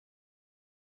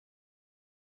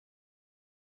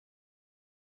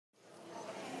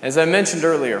As I mentioned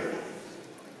earlier,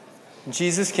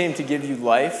 Jesus came to give you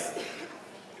life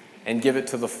and give it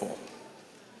to the full.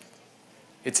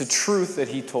 It's a truth that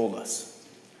he told us.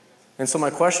 And so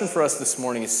my question for us this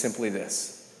morning is simply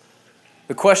this.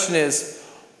 The question is,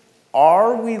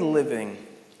 are we living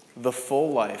the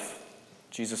full life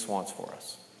Jesus wants for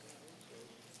us?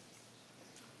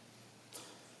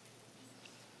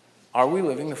 Are we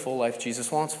living the full life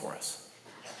Jesus wants for us?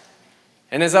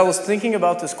 And as I was thinking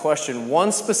about this question,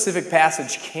 one specific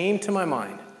passage came to my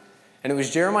mind, and it was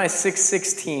Jeremiah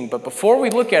 6:16. But before we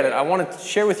look at it, I want to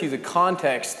share with you the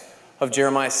context of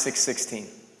Jeremiah 6:16.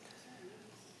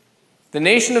 The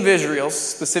nation of Israel,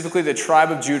 specifically the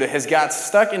tribe of Judah, has got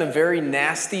stuck in a very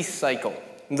nasty cycle.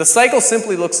 And the cycle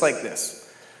simply looks like this.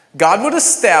 God would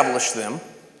establish them,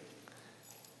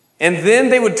 and then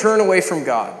they would turn away from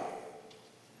God.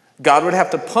 God would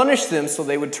have to punish them so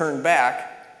they would turn back,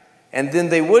 and then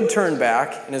they would turn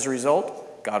back, and as a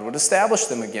result, God would establish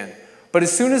them again. But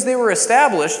as soon as they were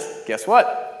established, guess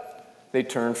what? They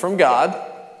turned from God.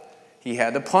 He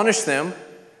had to punish them.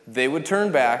 They would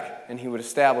turn back, and he would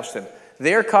establish them.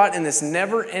 They're caught in this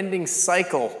never-ending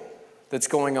cycle that's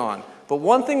going on. But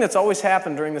one thing that's always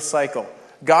happened during the cycle,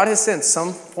 God has sent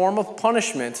some form of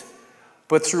punishment,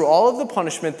 but through all of the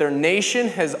punishment, their nation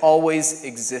has always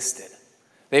existed.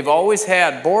 They've always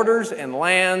had borders and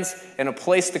lands and a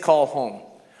place to call home.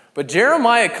 But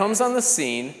Jeremiah comes on the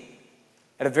scene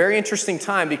at a very interesting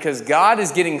time because God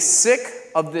is getting sick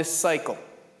of this cycle.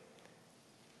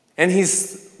 And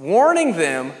he's warning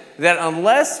them that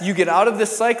unless you get out of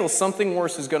this cycle, something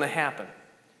worse is going to happen.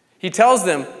 He tells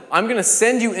them, I'm going to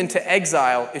send you into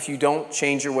exile if you don't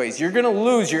change your ways. You're going to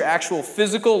lose your actual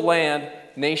physical land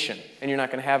nation, and you're not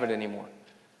going to have it anymore.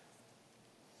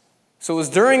 So it was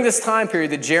during this time period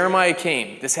that Jeremiah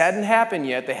came. This hadn't happened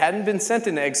yet. They hadn't been sent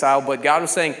into exile, but God was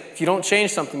saying, if you don't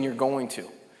change something, you're going to.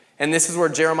 And this is where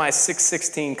Jeremiah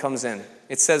 6:16 comes in.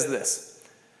 It says this.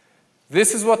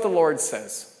 This is what the Lord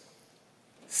says.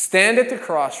 Stand at the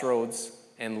crossroads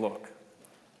and look.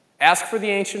 Ask for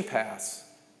the ancient paths.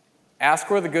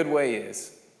 Ask where the good way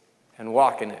is and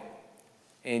walk in it.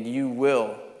 And you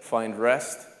will find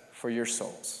rest for your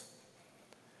souls.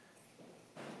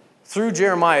 Through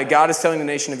Jeremiah, God is telling the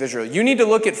nation of Israel, you need to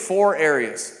look at 4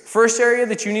 areas. First area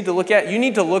that you need to look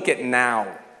at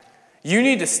now. You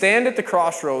need to stand at the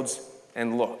crossroads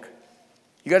and look.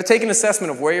 You got to take an assessment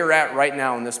of where you're at right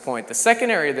now in this point. The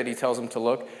second area that he tells them to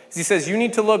look is he says you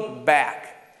need to look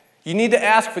back. You need to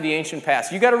ask for the ancient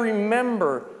past. You got to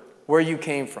remember where you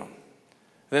came from.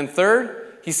 Then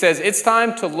third, he says it's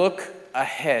time to look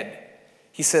ahead.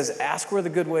 He says ask where the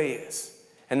good way is.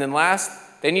 And then last,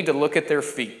 they need to look at their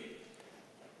feet.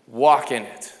 Walk in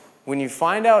it. When you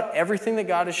find out everything that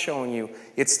God is showing you,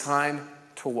 it's time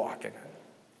to walk in it.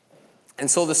 And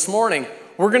so this morning,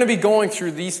 we're going to be going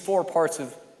through these 4 parts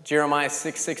of Jeremiah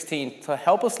 6:16 to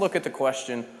help us look at the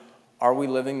question, are we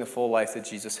living the full life that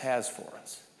Jesus has for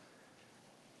us?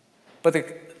 But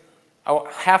I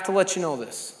have to let you know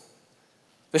this.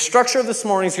 The structure of this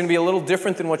morning is going to be a little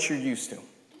different than what you're used to.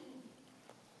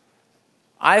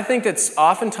 I think that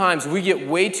oftentimes we get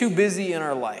way too busy in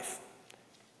our life.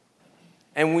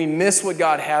 And we miss what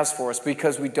God has for us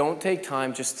because we don't take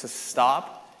time just to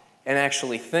stop and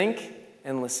actually think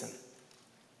and listen.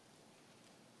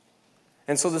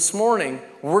 And so this morning,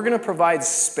 we're going to provide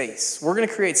space. We're going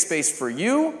to create space for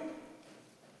you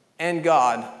and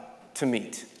God to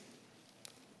meet.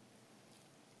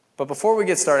 But before we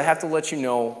get started, I have to let you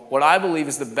know what I believe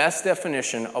is the best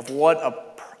definition of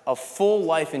what a full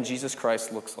life in Jesus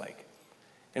Christ looks like.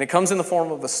 And it comes in the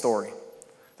form of a story.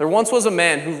 There once was a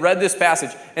man who read this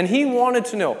passage, and he wanted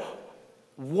to know,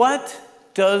 what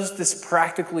does this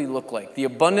practically look like? The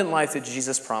abundant life that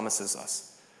Jesus promises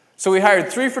us. So he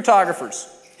hired 3 photographers.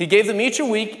 He gave them each a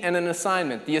week and an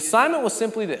assignment. The assignment was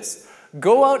simply this.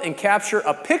 Go out and capture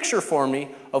a picture for me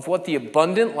of what the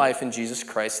abundant life in Jesus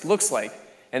Christ looks like.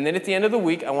 And then at the end of the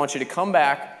week, I want you to come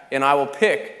back, and I will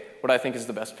pick what I think is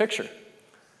the best picture.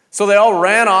 So they all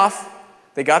ran off.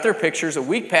 They got their pictures. A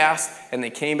week passed, and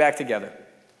they came back together.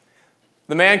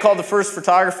 The man called the first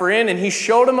photographer in, and he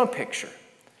showed him a picture.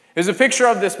 It was a picture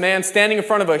of this man standing in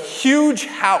front of a huge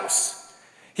house.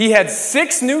 He had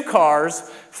 6 new cars,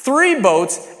 3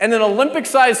 boats, and an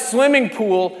Olympic-sized swimming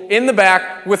pool in the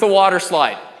back with a water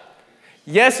slide.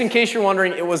 Yes, in case you're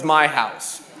wondering, it was my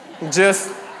house.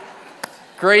 Just,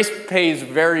 Grace pays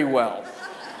very well.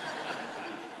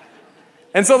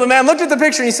 And so the man looked at the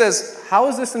picture and he says, how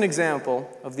is this an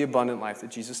example of the abundant life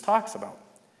that Jesus talks about?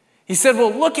 He said,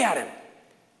 well, look at him.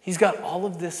 He's got all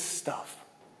of this stuff.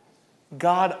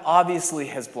 God obviously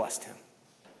has blessed him.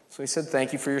 So he said,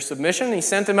 thank you for your submission. And he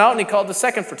sent him out and he called the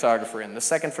second photographer in. The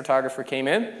second photographer came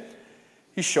in.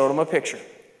 He showed him a picture.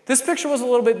 This picture was a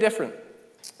little bit different.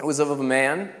 It was of a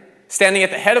man standing at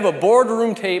the head of a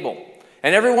boardroom table.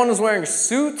 And everyone was wearing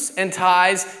suits and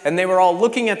ties, and they were all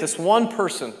looking at this one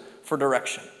person for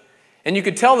direction. And you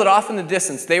could tell that off in the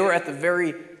distance, they were at the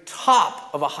very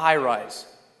top of a high rise.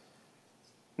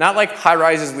 Not like high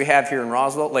rises we have here in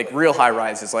Roswell, like real high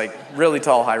rises, like really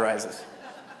tall high rises.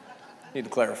 Need to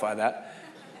clarify that.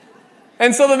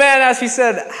 And so the man asked, he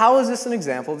said, how is this an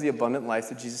example of the abundant life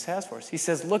that Jesus has for us? He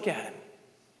says, look at him.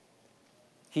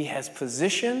 He has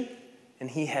position and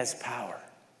he has power.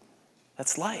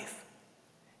 That's life.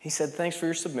 He said, thanks for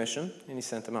your submission, and he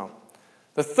sent him out.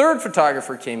 The third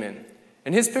photographer came in,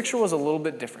 and his picture was a little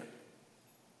bit different.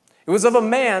 It was of a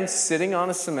man sitting on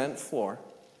a cement floor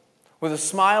with a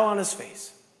smile on his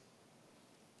face.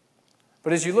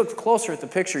 But as you looked closer at the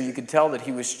picture, you could tell that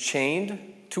he was chained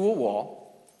to a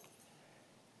wall,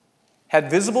 had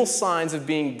visible signs of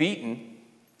being beaten,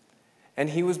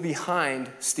 and he was behind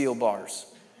steel bars.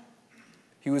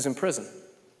 He was in prison.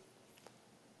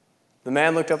 The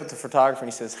man looked up at the photographer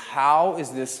and he says, how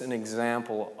is this an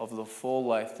example of the full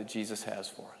life that Jesus has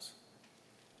for us?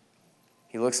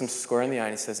 He looks him square in the eye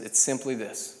and he says, it's simply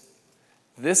this.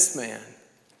 This man,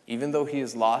 even though he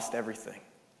has lost everything,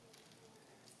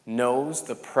 knows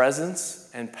the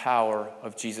presence and power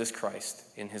of Jesus Christ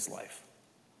in his life.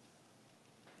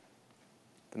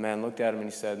 The man looked at him and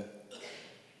he said,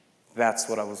 that's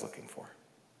what I was looking for.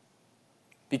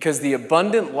 Because the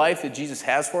abundant life that Jesus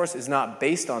has for us is not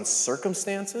based on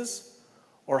circumstances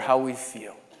or how we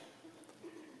feel.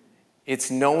 It's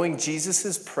knowing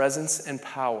Jesus' presence and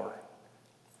power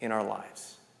in our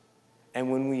lives.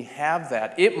 And when we have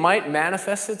that, it might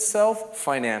manifest itself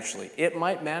financially. It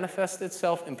might manifest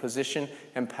itself in position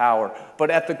and power.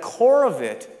 But at the core of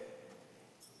it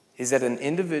is that an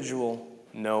individual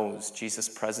knows Jesus'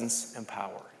 presence and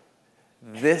power.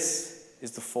 This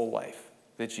is the full life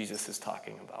that Jesus is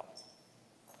talking about.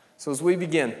 So as we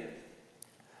begin,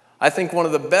 I think one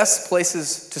of the best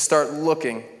places to start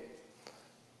looking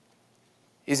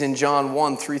is in John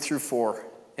 1, 3 through 4.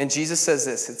 And Jesus says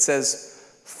this. It says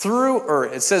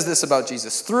this about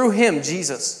Jesus. Through him,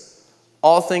 Jesus,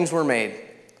 all things were made.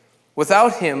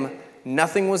 Without him,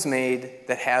 nothing was made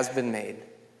that has been made.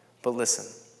 But listen.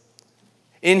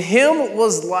 In him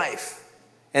was life,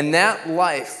 and that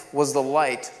life was the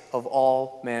light of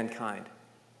all mankind.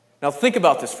 Now think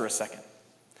about this for a second.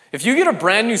 If you get a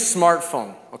brand new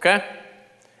smartphone, okay,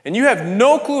 and you have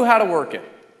no clue how to work it,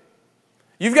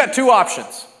 you've got two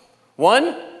options.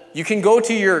 One, you can go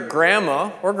to your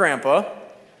grandma or grandpa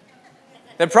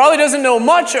that probably doesn't know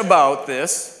much about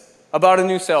a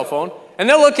new cell phone, and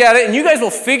they'll look at it, and you guys will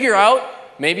figure out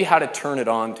maybe how to turn it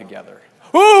on together.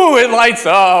 Ooh, it lights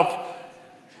up.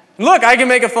 Look, I can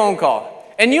make a phone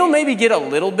call. And you'll maybe get a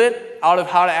little bit out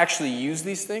of how to actually use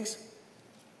these things.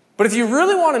 But if you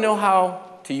really want to know how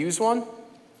to use one,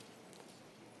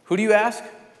 who do you ask?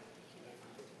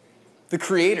 The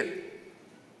Creator.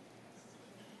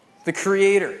 The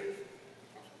Creator.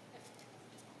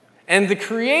 And the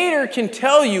Creator can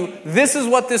tell you, this is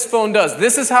what this phone does.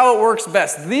 This is how it works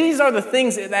best. These are the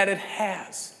things that it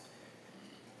has.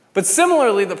 But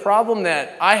similarly, the problem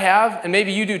that I have, and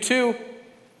maybe you do too,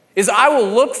 is I will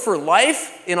look for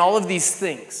life in all of these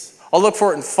things. I'll look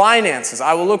for it in finances.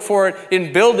 I will look for it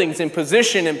in buildings, in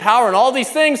position, in power, and all these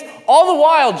things. All the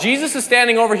while, Jesus is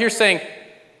standing over here saying,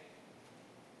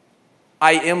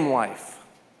 I am life.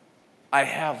 I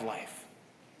have life.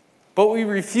 But we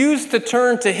refuse to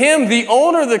turn to him, the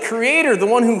owner, the creator, the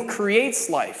one who creates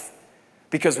life,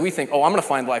 because we think, oh, I'm going to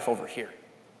find life over here.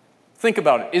 Think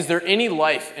about it. Is there any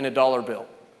life in a dollar bill?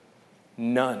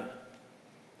 None.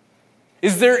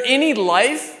 Is there any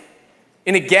life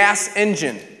in a gas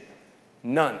engine?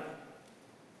 None.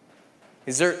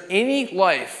 Is there any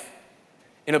life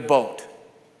in a boat?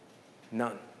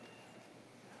 None.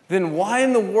 Then why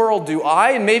in the world do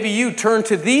I, and maybe you, turn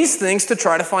to these things to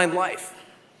try to find life?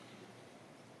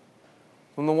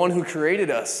 When the one who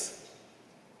created us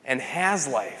and has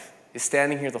life is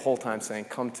standing here the whole time saying,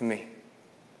 come to me,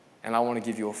 and I want to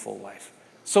give you a full life.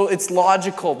 So it's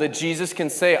logical that Jesus can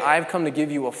say, I've come to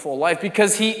give you a full life,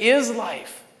 because he is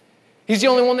life. He's the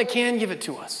only one that can give it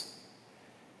to us.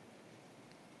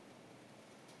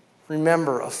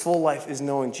 Remember, a full life is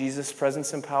knowing Jesus'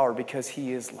 presence and power because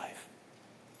he is life.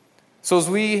 So as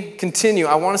we continue,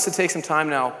 I want us to take some time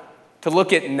now to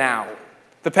look at now.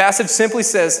 The passage simply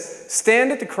says,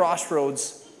 stand at the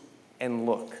crossroads and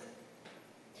look.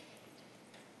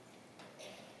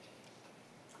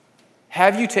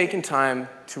 Have you taken time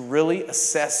to really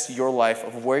assess your life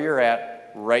of where you're at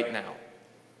right now.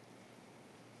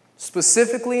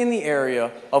 Specifically in the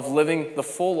area of living the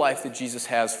full life that Jesus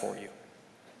has for you.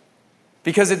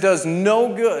 Because it does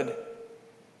no good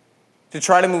to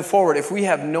try to move forward if we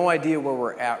have no idea where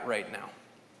we're at right now.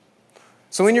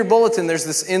 So in your bulletin, there's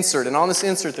this insert, and on this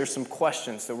insert, there's some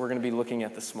questions that we're going to be looking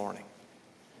at this morning.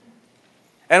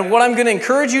 And what I'm going to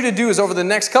encourage you to do is over the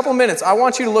next couple minutes, I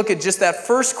want you to look at just that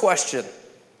first question.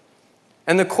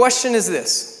 And the question is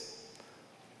this: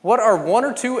 what are one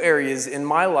or two areas in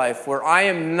my life where I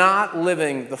am not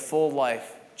living the full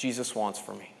life Jesus wants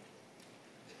for me?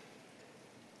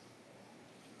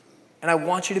 And I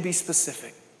want you to be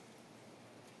specific.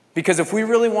 Because if we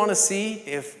really want to see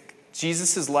if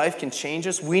Jesus' life can change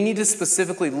us, we need to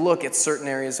specifically look at certain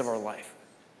areas of our life.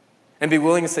 And be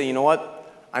willing to say, you know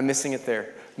what? I'm missing it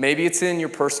there. Maybe it's in your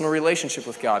personal relationship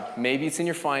with God. Maybe it's in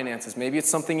your finances. Maybe it's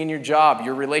something in your job,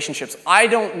 your relationships. I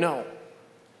don't know.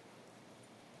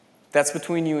 That's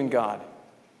between you and God.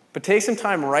 But take some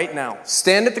time right now.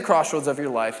 Stand at the crossroads of your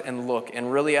life and look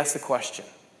and really ask the question,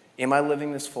 am I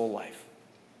living this full life?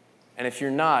 And if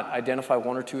you're not, identify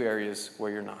one or two areas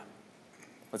where you're not.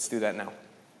 Let's do that now.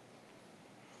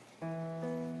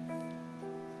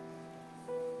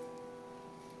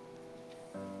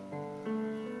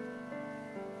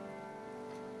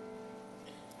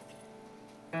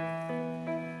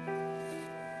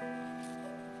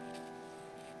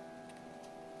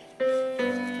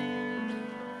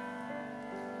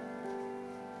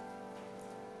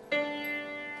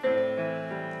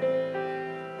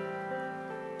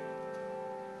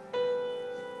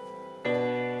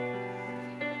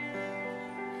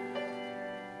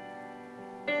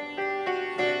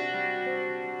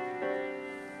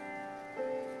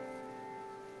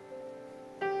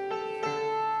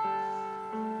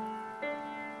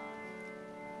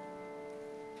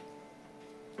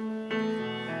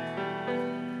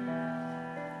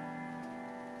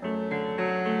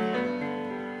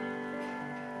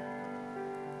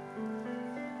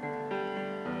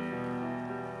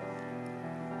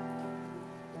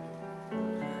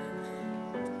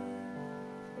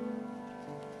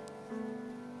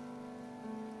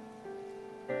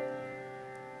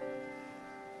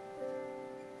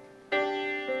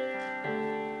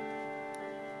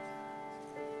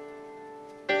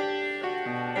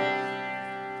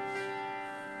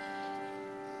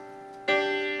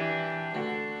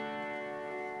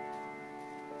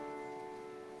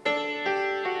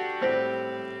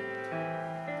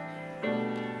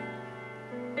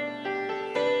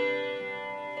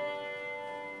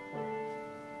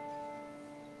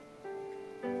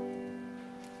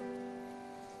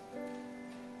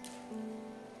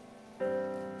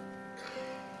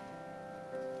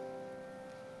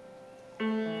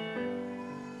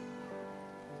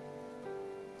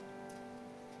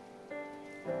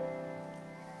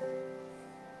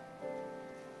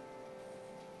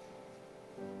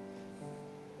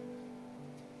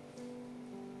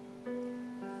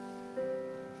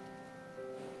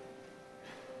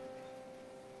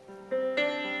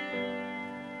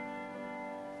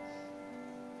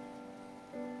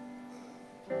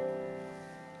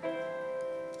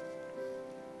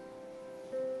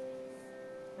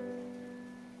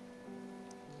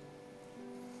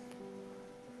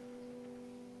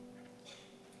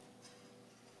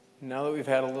 Now that we've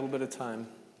had a little bit of time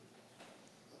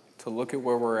to look at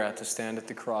where we're at, to stand at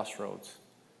the crossroads,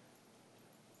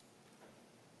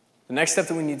 the next step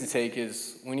that we need to take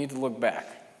is we need to look back.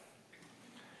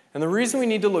 And the reason we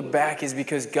need to look back is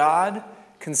because God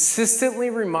consistently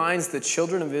reminds the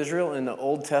children of Israel in the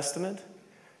Old Testament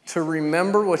to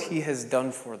remember what he has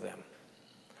done for them.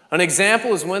 An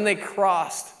example is when they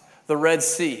crossed the Red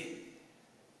Sea.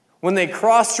 When they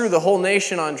crossed through the whole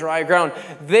nation on dry ground,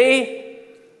 they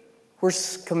were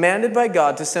commanded by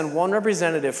God to send one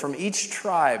representative from each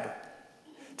tribe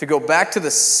to go back to the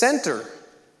center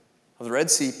of the Red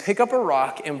Sea, pick up a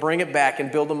rock, and bring it back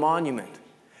and build a monument.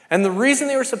 And the reason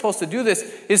they were supposed to do this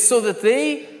is so that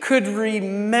they could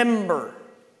remember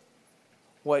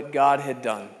what God had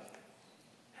done.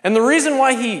 And the reason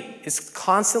why he is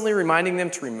constantly reminding them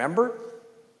to remember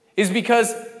is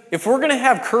because if we're going to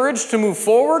have courage to move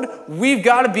forward, we've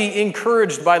got to be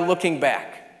encouraged by looking back.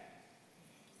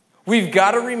 We've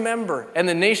got to remember, and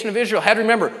the nation of Israel had to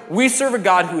remember, we serve a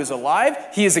God who is alive.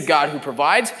 He is a God who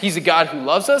provides. He's a God who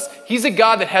loves us. He's a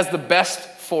God that has the best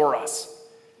for us.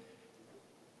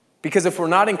 Because if we're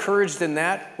not encouraged in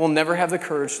that, we'll never have the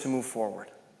courage to move forward.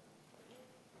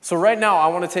 So right now, I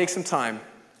want to take some time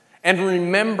and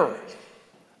remember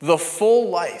the full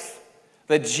life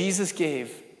that Jesus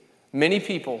gave many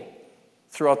people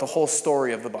throughout the whole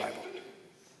story of the Bible.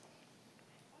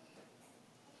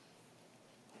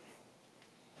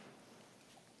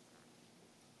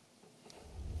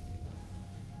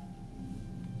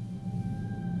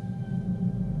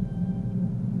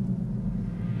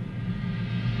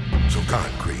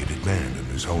 man in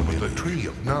his own image. The tree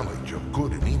of knowledge of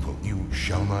good and evil you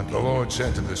shall not eat. The Lord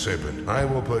said to the serpent, I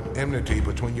will put enmity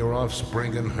between your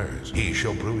offspring and hers. He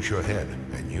shall bruise your head,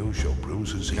 and you shall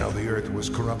bruise his heel. Now the earth was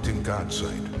corrupt in God's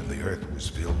sight, and the earth was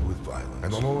filled with violence.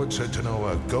 And the Lord said to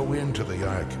Noah, Go into the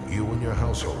ark, you and your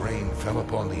household. Rain fell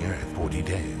upon the earth 40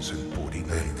 days and 40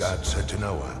 nights. Then God said to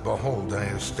Noah, Behold, I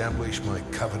establish my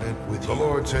covenant with you. The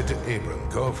Lord said to Abram,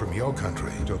 Go from your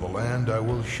country to the land I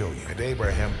will show you. And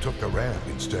Abraham took the ram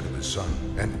instead of his son,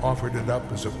 and offered it up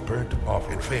as a burnt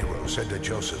offering. And Pharaoh said to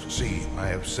Joseph, See, I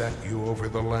have set you over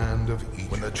the land of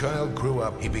Egypt. When the child grew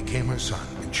up, he became her son,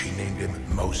 and she named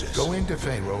him Moses. Go into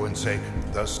Pharaoh and say,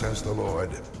 Thus says the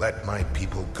Lord, let my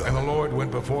people go. And the Lord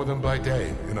went before them by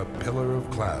day in a pillar of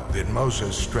cloud. Then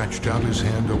Moses stretched out his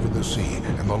hand over the sea,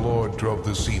 and the Lord drove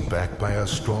the sea back by a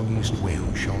strong east wind.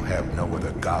 You shall have no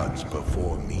other gods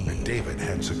before me. And David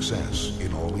had success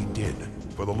in all he did,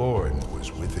 for the Lord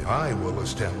was with him. I will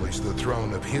establish the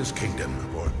throne of his kingdom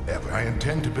forever. I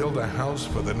intend to build a house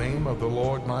for the name of the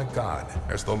Lord my God,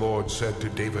 as the Lord said to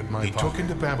David my father. He took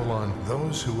into Babylon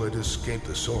those who had escaped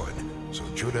the sword, so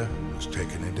Judah was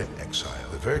taken into exile.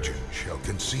 The virgin shall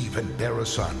conceive and bear a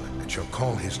son, and shall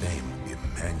call his name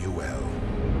Emmanuel.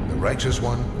 The righteous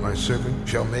one, my servant,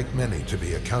 shall make many to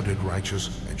be accounted righteous,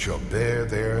 and shall bear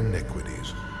their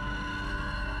iniquities.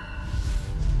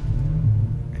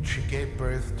 And she gave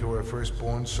birth to her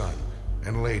firstborn son,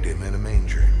 and laid him in a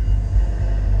manger.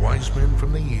 Wise men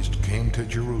from the east came to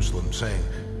Jerusalem, saying,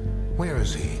 Where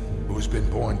is he who has been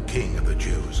born King of the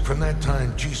Jews? From that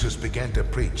time Jesus began to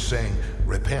preach, saying,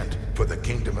 Repent, for the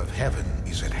kingdom of heaven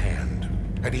is at hand.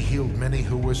 And he healed many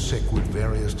who were sick with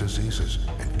various diseases,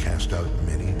 and cast out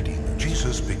many demons.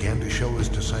 Jesus began to show his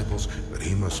disciples that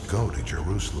he must go to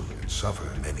Jerusalem and suffer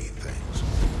many things.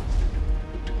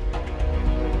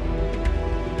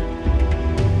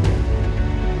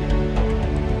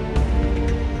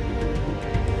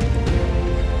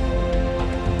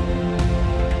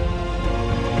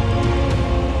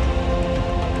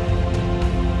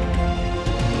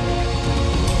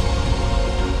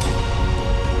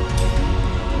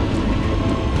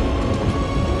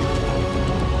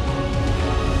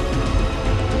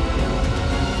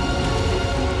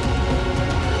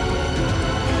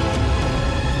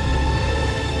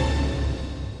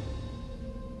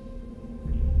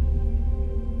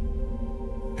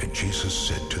 Jesus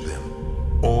said to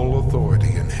them, All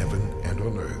authority in heaven and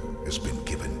on earth has been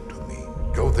given to me.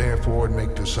 Go therefore and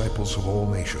make disciples of all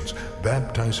nations,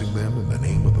 baptizing them in the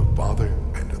name of the Father,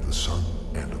 and of the Son,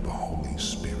 and of the Holy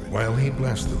Spirit. While he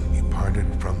blessed them, he parted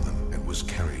from them and was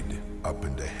carried up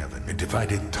into heaven. And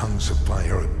divided tongues of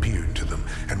fire appeared to them,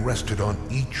 and rested on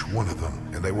each one of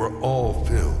them, and they were all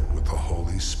filled with the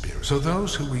Holy Spirit. So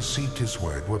those who received his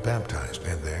word were baptized,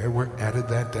 and there were added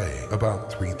that day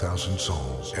about 3,000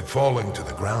 souls. And falling to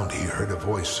the ground, he heard a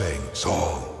voice saying,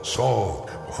 Saul, Saul,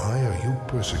 why are you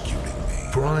persecuting me?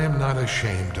 For I am not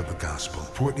ashamed of the gospel,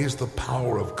 for it is the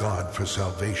power of God for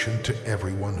salvation to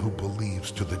everyone who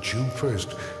believes, to the Jew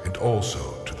first, and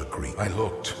also to the Greek. I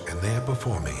looked, and there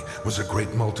before me was a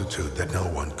great multitude that no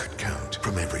one could count,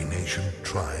 from every nation,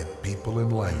 tribe, people,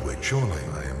 and language. Surely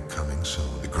I am coming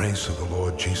soon. The grace of the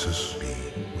Lord Jesus be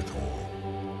with all.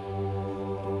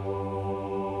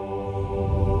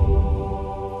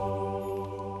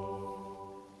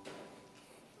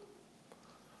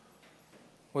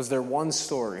 Was there one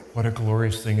story? What a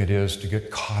glorious thing it is to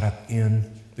get caught up in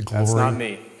the glory. That's not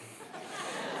me.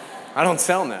 I don't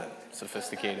sound that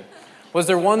sophisticated. Was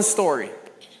there one story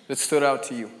that stood out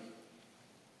to you?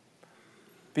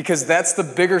 Because that's the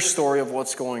bigger story of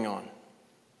what's going on.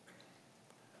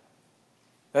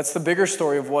 That's the bigger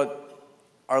story of what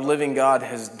our living God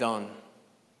has done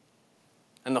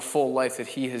and the full life that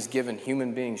he has given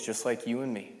human beings just like you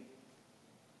and me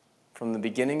from the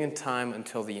beginning in time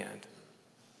until the end.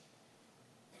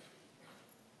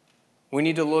 We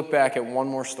need to look back at one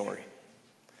more story.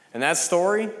 And that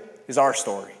story is our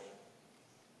story.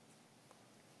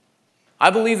 I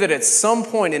believe that at some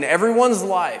point in everyone's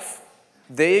life,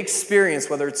 they experience,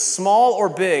 whether it's small or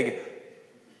big,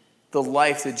 the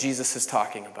life that Jesus is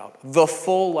talking about, the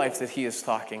full life that he is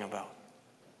talking about.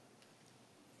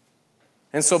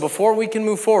 And so before we can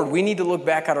move forward, we need to look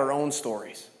back at our own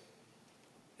stories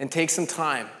and take some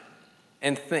time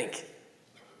and think,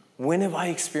 when have I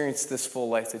experienced this full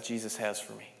life that Jesus has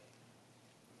for me?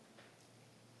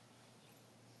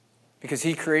 Because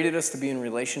he created us to be in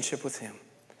relationship with him.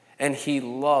 And he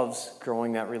loves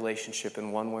growing that relationship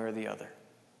in one way or the other.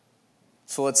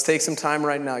 So let's take some time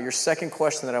right now. Your second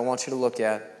question that I want you to look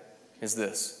at is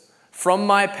this. From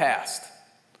my past,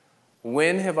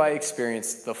 when have I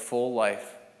experienced the full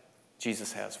life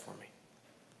Jesus has for me?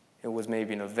 It was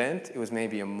maybe an event. It was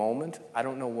maybe a moment. I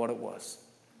don't know what it was.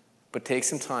 But take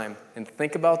some time and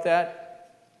think about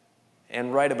that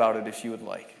and write about it if you would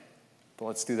like. But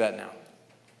let's do that now.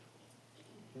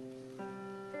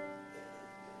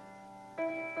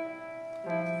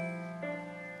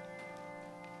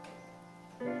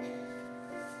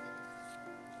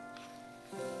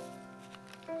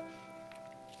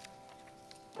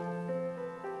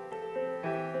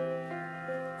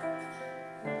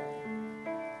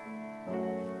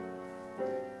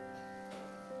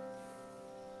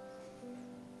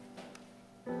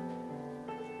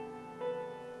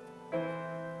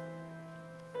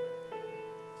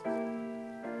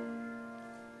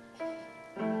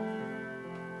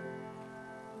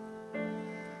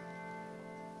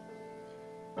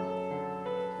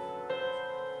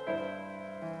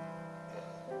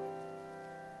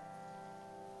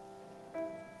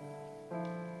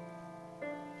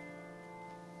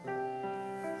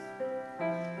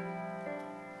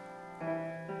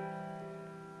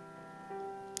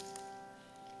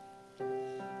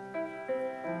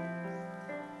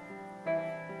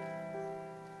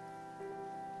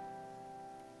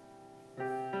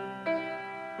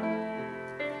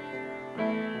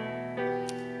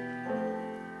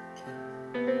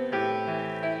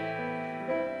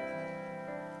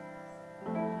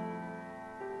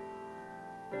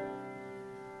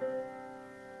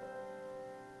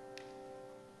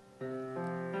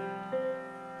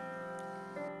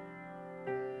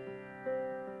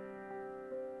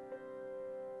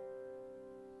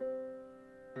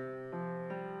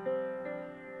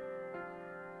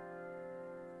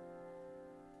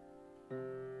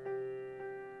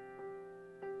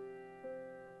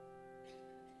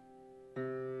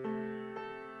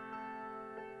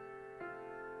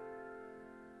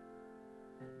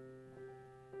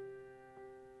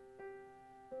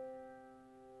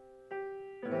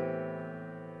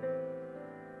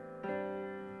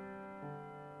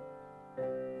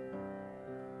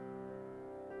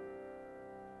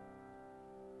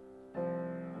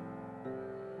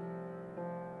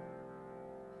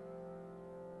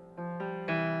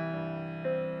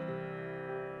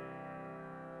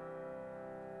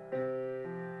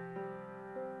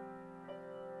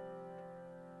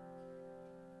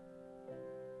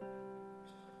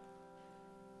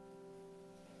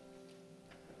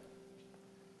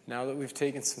 Now that we've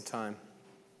taken some time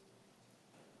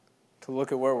to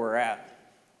look at where we're at,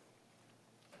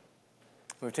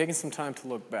 we've taken some time to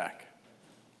look back.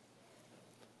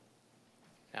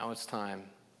 Now it's time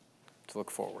to look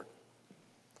forward.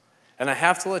 And I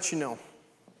have to let you know,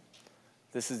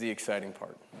 this is the exciting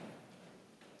part.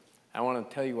 I want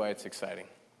to tell you why it's exciting.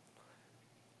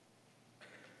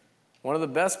 One of the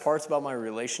best parts about my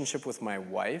relationship with my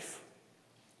wife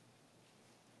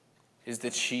is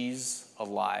that she's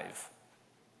alive.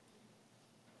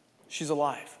 She's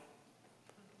alive.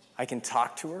 I can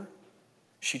talk to her.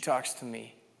 She talks to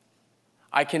me.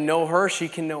 I can know her. She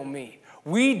can know me.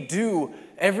 We do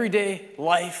everyday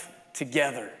life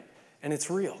together, and it's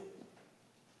real.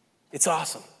 It's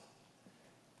awesome.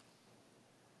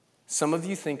 Some of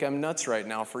you think I'm nuts right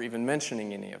now for even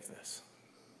mentioning any of this,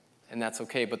 and that's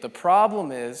okay. But the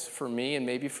problem is, for me and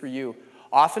maybe for you,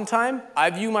 oftentimes I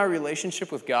view my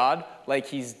relationship with God like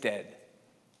he's dead.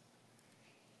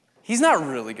 He's not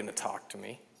really going to talk to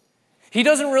me. He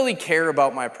doesn't really care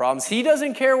about my problems. He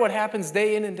doesn't care what happens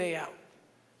day in and day out.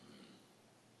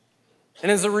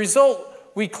 And as a result,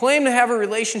 we claim to have a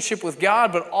relationship with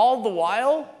God, but all the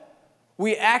while,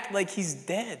 we act like he's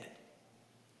dead.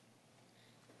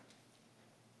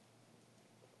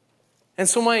 And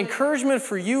so my encouragement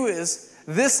for you is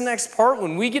this next part,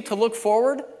 when we get to look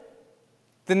forward,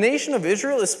 the nation of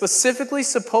Israel is specifically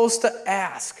supposed to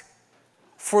ask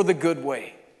for the good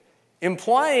way.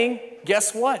 Implying,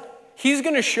 guess what? He's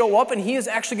going to show up and he is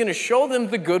actually going to show them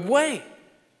the good way.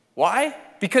 Why?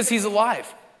 Because he's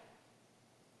alive.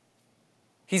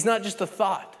 He's not just a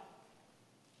thought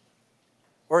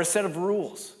or a set of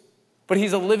rules, but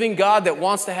he's a living God that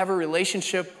wants to have a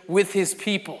relationship with his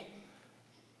people.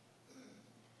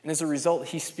 And as a result,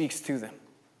 he speaks to them.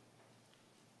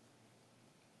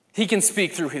 He can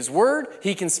speak through his word.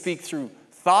 He can speak through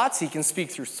thoughts. He can speak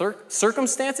through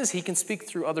circumstances. He can speak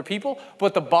through other people.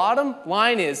 But the bottom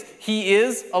line is, he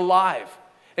is alive.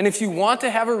 And if you want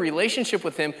to have a relationship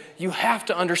with him, you have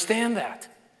to understand that.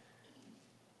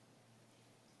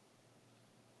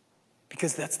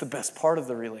 Because that's the best part of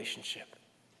the relationship,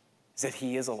 is that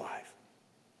he is alive.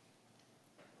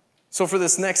 So for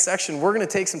this next section, we're going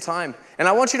to take some time, and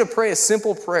I want you to pray a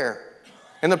simple prayer.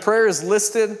 And the prayer is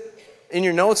listed in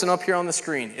your notes and up here on the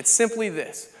screen. It's simply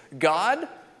this: God,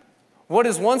 What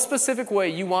is one specific way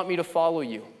you want me to follow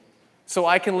you so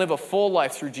I can live a full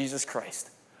life through Jesus Christ?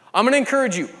 I'm going to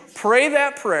encourage you, pray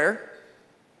that prayer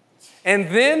and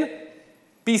then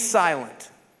be silent.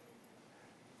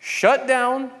 Shut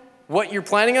down what you're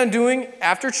planning on doing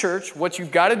after church, what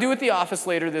you've got to do at the office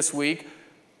later this week,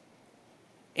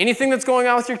 anything that's going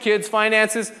on with your kids,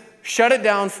 finances, shut it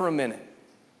down for a minute.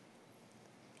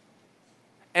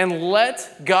 And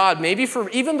let God, maybe for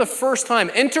even the first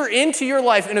time, enter into your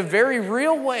life in a very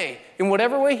real way, in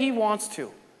whatever way He wants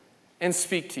to, and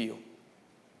speak to you.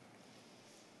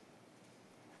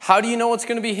 How do you know it's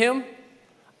going to be Him?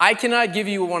 I cannot give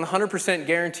you a 100%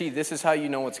 guarantee this is how you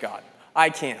know it's God. I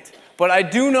can't. But I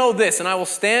do know this, and I will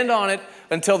stand on it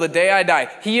until the day I die.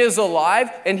 He is alive,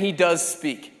 and He does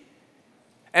speak.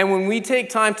 And when we take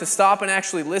time to stop and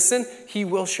actually listen, He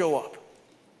will show up.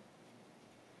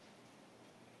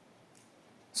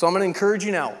 So I'm going to encourage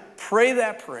you now, pray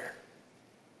that prayer,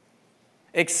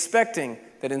 expecting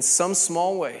that in some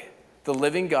small way, the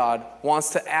living God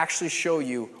wants to actually show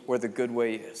you where the good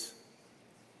way is.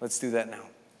 Let's do that now.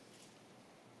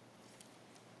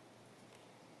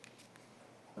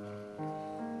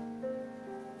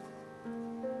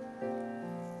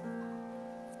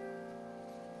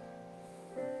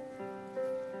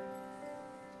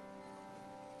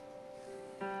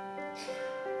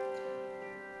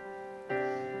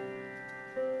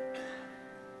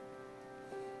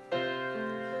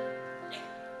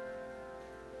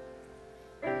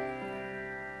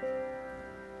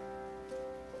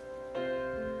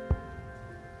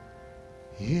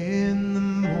 In the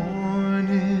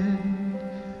morning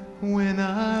when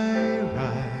I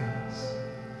rise,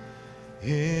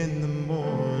 in the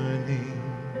morning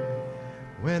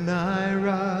when I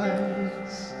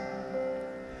rise,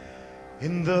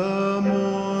 in the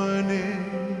morning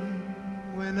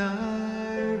when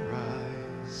I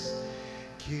rise,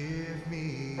 give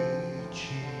me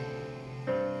Jesus.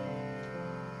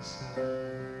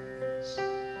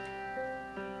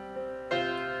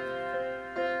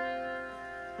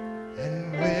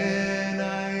 And when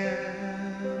I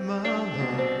am alone,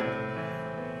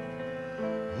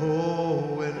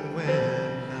 oh, and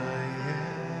when I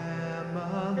am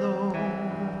alone,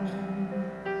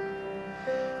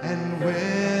 and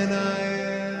when I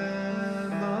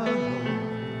am alone,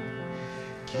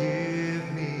 give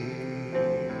me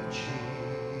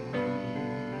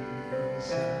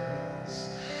Jesus,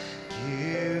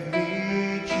 give me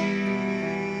Jesus.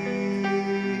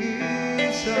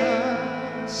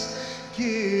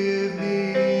 Give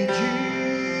me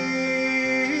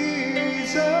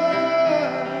Jesus.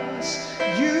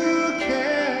 You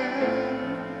can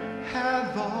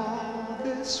have all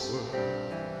this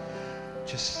world.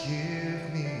 Just give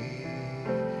me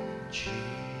Jesus.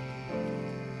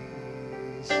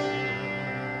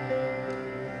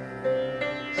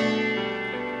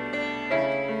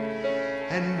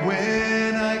 And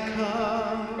when I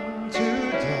come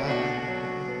to die,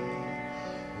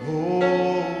 oh,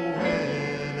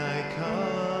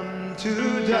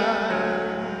 to die,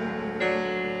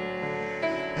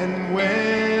 and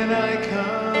when I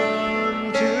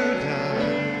come to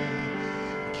die,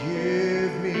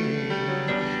 give me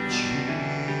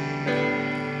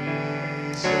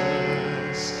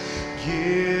Jesus,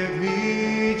 give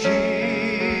me Jesus,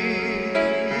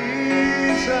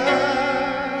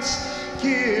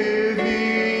 give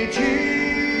me Jesus.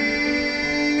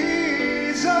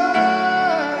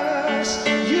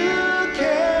 You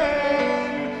can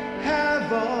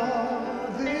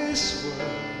all this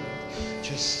world,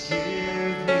 just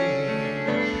give me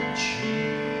Jesus,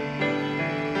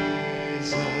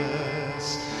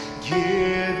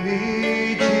 give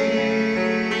me Jesus,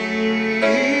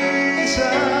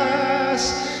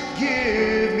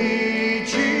 give me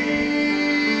Jesus.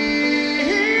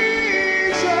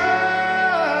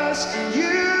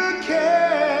 You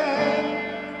can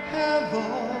have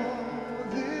all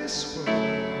this world.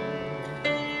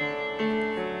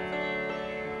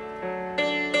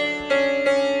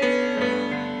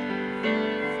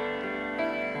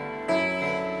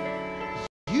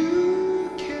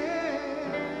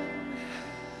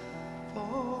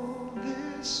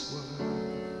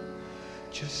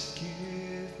 Just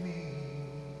give me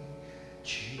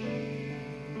Jesus.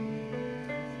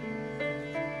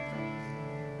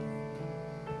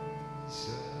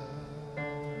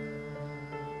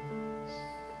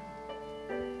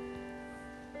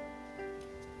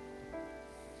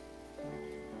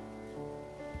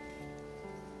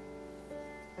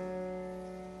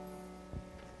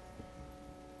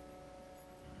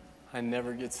 I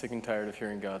never get sick and tired of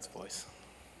hearing God's voice.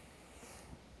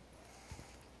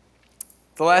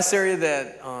 The last area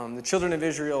that the children of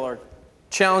Israel are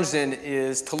challenged in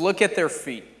is to look at their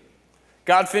feet.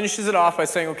 God finishes it off by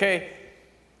saying, okay,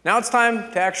 now it's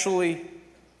time to actually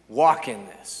walk in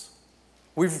this.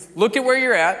 We've looked at where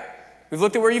you're at. We've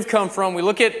looked at where you've come from. We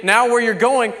look at now where you're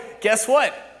going. Guess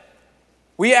what?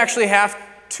 We actually have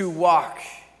to walk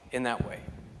in that way.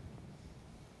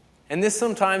 And this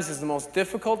sometimes is the most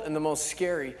difficult and the most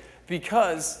scary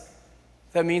because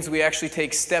that means we actually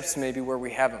take steps maybe where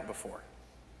we haven't before.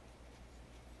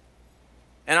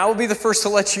 And I will be the first to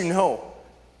let you know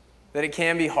that it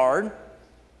can be hard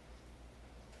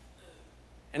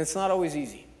and it's not always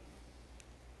easy.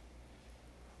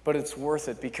 But it's worth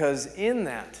it because in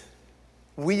that,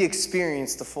 we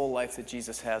experience the full life that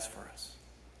Jesus has for us.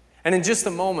 And in just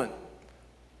a moment,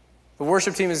 the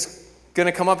worship team is going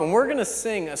to come up and we're going to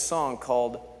sing a song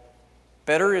called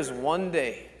Better Is One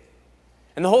Day.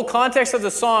 And the whole context of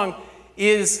the song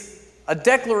is a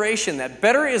declaration that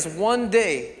better is one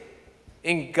day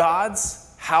in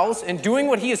God's house and doing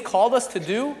what He has called us to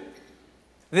do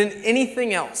than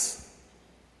anything else.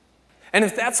 And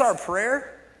if that's our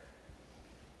prayer,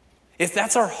 if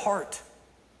that's our heart,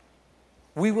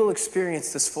 we will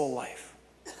experience this full life.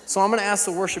 So I'm going to ask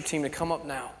the worship team to come up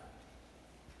now.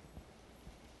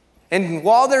 And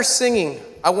while they're singing,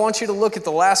 I want you to look at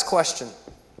the last question.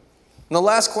 And the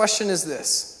last question is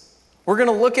this. We're going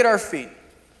to look at our feet.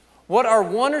 What are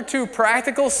one or two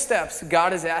practical steps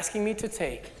God is asking me to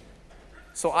take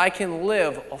so I can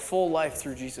live a full life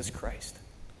through Jesus Christ?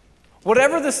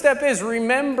 Whatever the step is,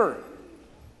 remember,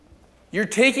 you're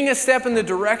taking a step in the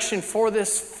direction for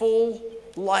this full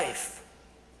life.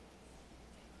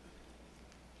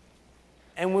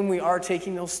 And when we are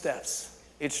taking those steps,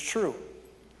 it's true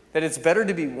that it's better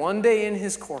to be one day in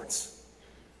His courts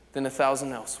than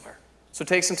 1,000 elsewhere. So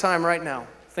take some time right now.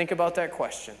 Think about that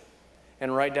question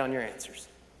and write down your answers.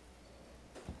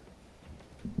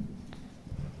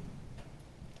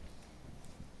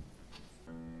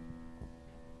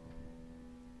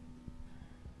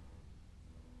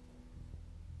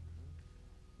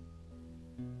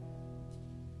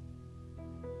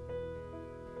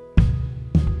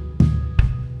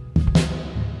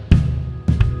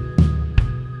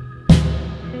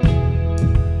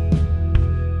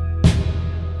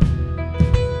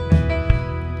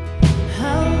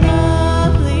 How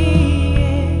lovely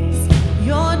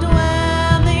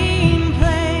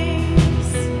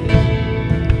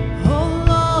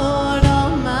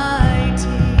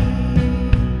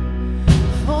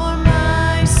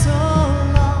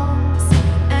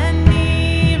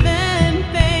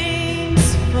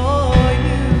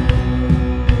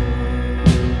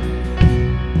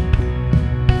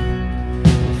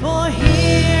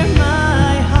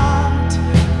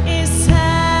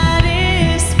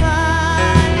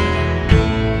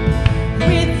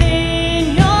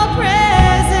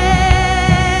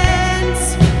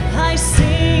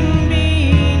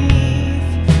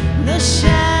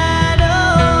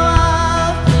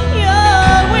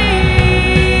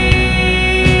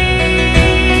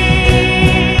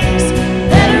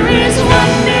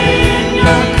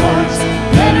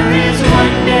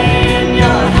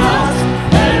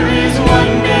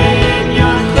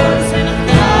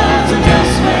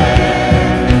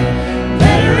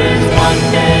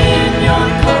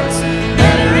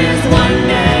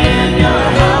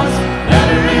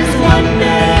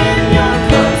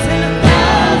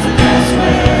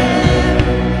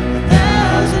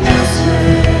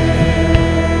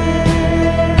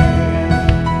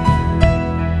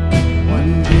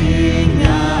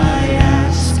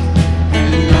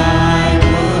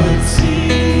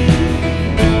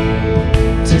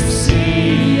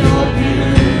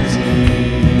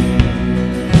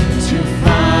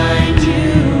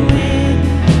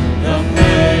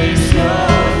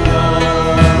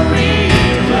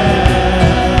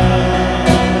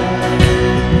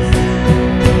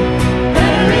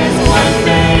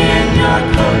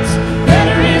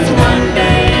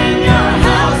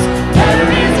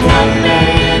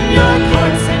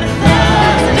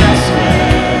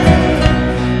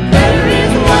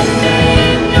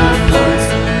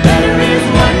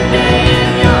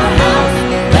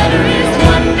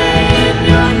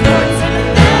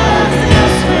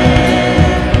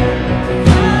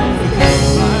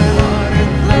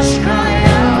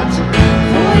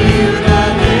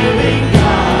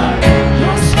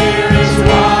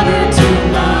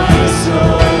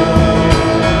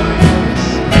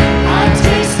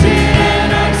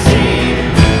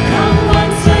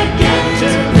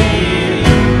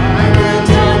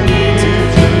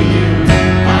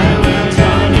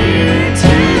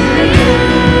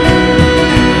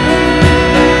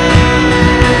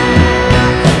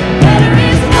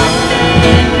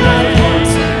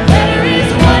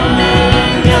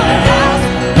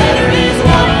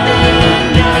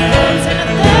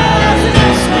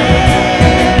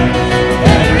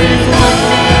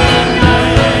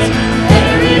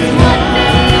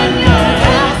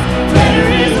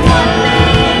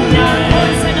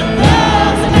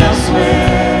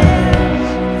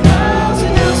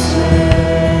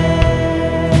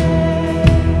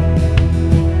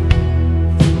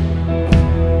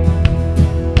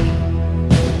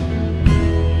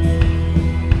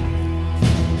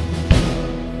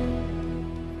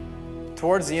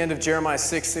towards the end of Jeremiah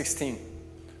 6:16.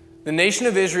 The nation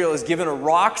of Israel is given a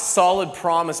rock-solid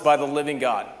promise by the living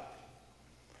God.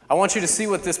 I want you to see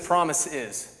what this promise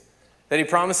is. That he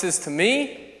promises to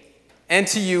me and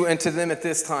to you and to them at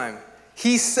this time.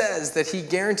 He says that he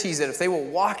guarantees that if they will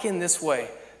walk in this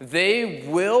way, they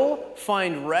will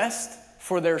find rest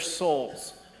for their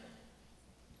souls.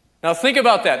 Now think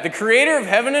about that. The creator of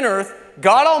heaven and earth,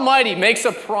 God Almighty, makes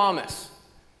a promise.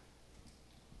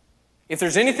 If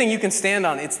there's anything you can stand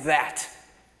on, it's that.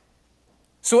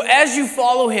 So as you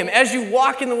follow him, as you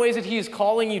walk in the ways that he is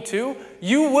calling you to,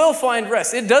 you will find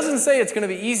rest. It doesn't say it's going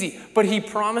to be easy, but he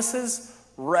promises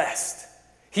rest.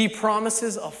 He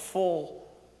promises a full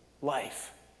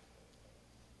life.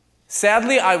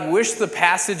 Sadly, I wish the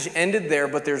passage ended there,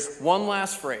 but there's one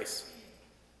last phrase.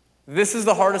 This is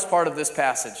the hardest part of this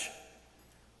passage,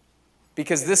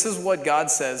 because this is what God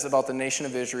says about the nation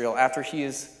of Israel after he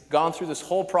has gone through this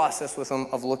whole process with them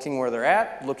of looking where they're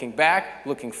at, looking back,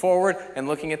 looking forward, and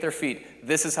looking at their feet.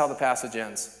 This is how the passage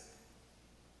ends.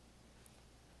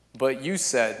 But you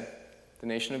said, the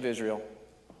nation of Israel,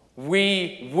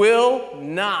 we will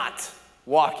not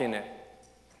walk in it.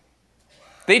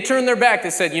 They turned their back. They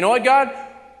said, you know what, God?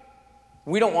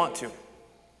 We don't want to.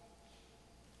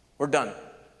 We're done.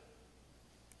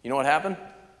 You know what happened?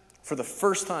 For the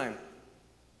first time,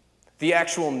 the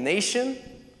actual nation,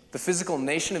 the physical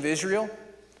nation of Israel,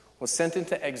 was sent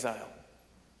into exile.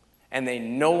 And they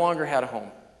no longer had a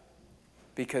home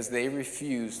because they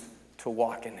refused to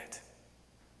walk in it.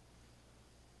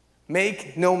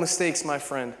 Make no mistakes, my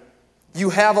friend.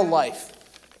 You have a life.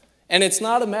 And it's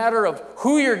not a matter of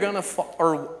who you're going to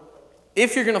or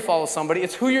if you're going to follow somebody.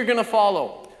 It's who you're going to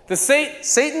follow.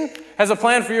 Satan has a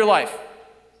plan for your life.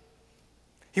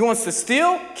 He wants to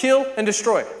steal, kill, and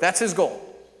destroy. That's his goal.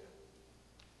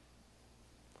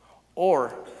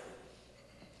 Or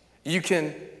you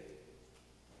can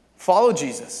follow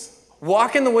Jesus,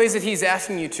 walk in the ways that he's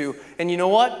asking you to, and you know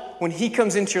what? When he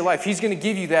comes into your life, he's going to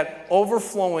give you that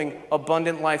overflowing,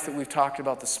 abundant life that we've talked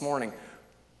about this morning.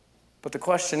 But the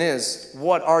question is,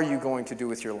 what are you going to do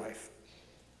with your life?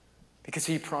 Because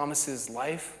he promises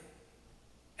life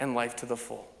and life to the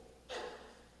full.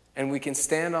 And we can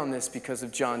stand on this because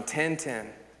of John 10:10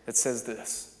 that says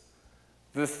this: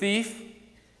 the thief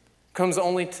comes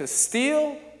only to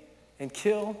steal and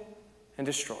kill and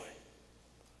destroy.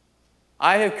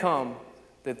 I have come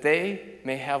that they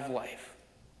may have life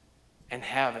and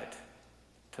have it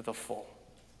to the full.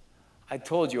 I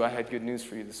told you I had good news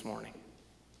for you this morning.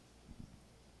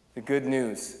 The good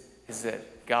news is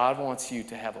that God wants you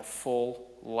to have a full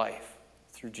life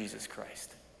through Jesus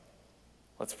Christ.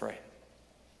 Let's pray.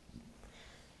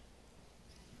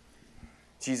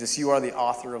 Jesus, you are the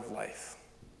author of life.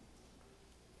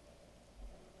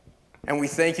 And we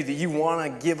thank you that you want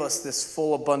to give us this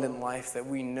full, abundant life, that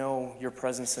we know your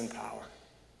presence and power.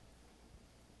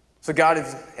 So God,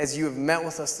 as you have met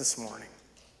with us this morning,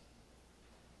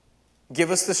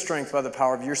 give us the strength by the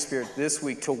power of your Spirit this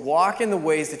week to walk in the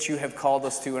ways that you have called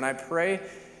us to. And I pray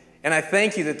and I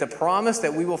thank you that the promise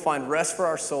that we will find rest for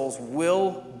our souls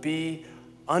will be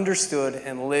understood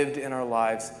and lived in our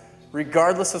lives,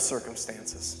 regardless of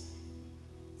circumstances.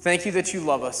 Thank you that you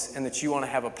love us and that you want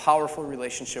to have a powerful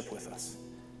relationship with us.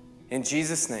 In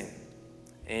Jesus' name,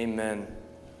 amen.